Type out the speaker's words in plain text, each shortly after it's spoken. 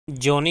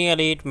Johnny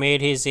Elite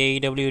made his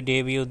AEW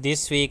debut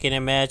this week in a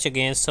match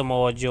against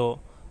Samoa Joe.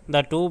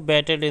 The two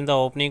battled in the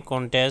opening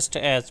contest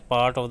as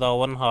part of the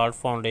Owen Hart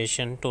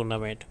Foundation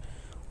tournament.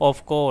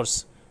 Of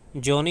course,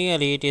 Johnny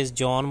Elite is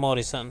John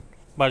Morrison,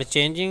 but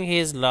changing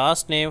his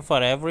last name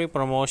for every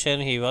promotion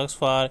he works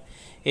for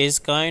is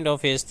kind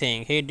of his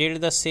thing. He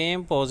did the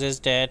same poses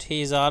that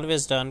he's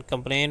always done,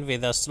 combined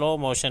with a slow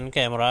motion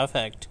camera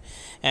effect,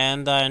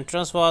 and the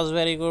entrance was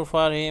very good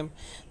for him.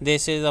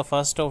 This is the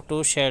first of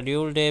two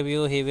scheduled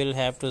debuts. He will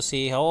have to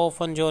see how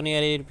often Johnny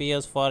Elite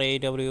appears for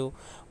AEW,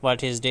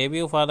 but his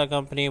debut for the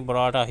company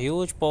brought a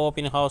huge pop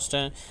in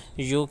Houston.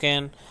 You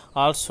can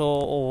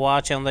also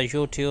watch on the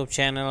YouTube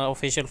channel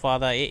official for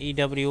the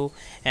AEW,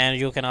 and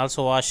you can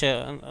also watch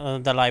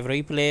the live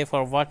replay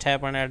for what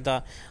happened at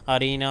the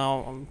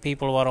arena.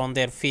 People were on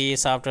their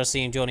feet after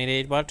seeing Johnny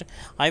Elite, but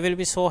I will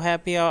be so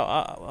happy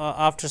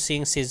after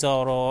seeing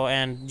Cesaro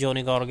and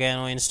Johnny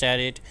Gargano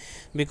instead,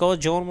 because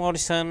John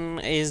Morrison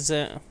is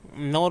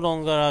no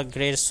longer a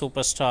great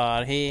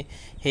superstar. He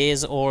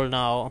is old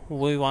now.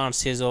 We want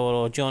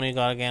Cesaro, Johnny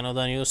Gargano,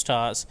 the new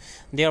stars.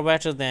 They are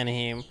better than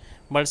him.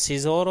 But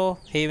Cesaro,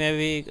 he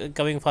may be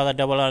coming for the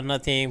Double or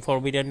Nothing,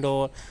 Forbidden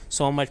Door,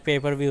 so much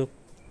pay-per-view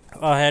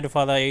ahead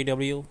for the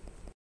AEW.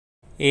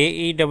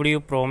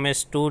 AEW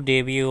promised to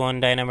debut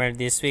on Dynamite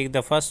this week.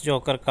 The first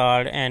Joker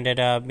card ended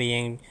up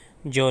being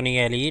Johnny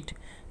Elite.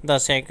 The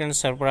second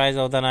surprise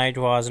of the night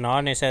was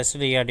not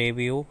necessarily a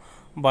debut,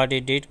 but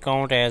it did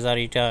count as a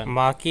return.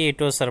 Maki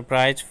Itoh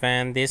surprised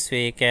fans this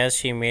week as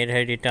she made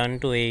her return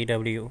to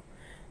AEW.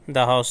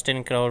 The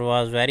Houston crowd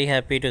was very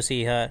happy to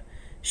see her.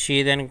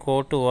 She then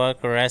got to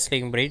work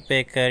wrestling Britt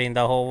Baker in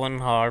the Owen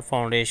Hart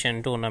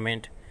Foundation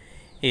tournament.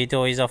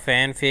 Itoh is a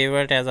fan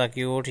favorite as a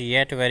cute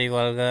yet very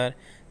vulgar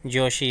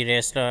Joshi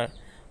wrestler.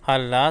 Her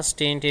last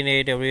stint in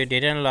AEW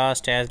didn't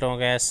last as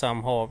long as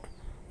some hoped.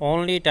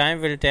 Only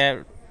time will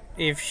tell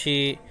if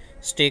she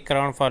stick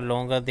around for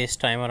longer this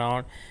time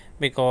around,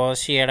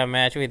 because she had a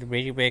match with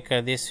Britt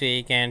Baker this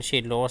week and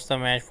she lost the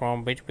match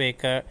from Britt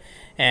Baker,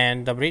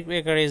 and the Britt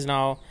Baker is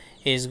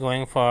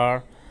going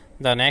for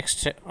the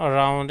next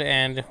round,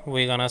 and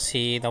we're gonna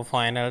see the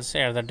finals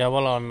at the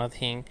Double or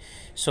Nothing.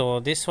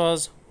 So this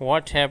was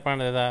what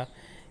happened at the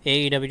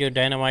AEW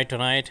Dynamite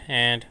tonight,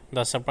 and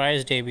the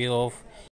surprise debut of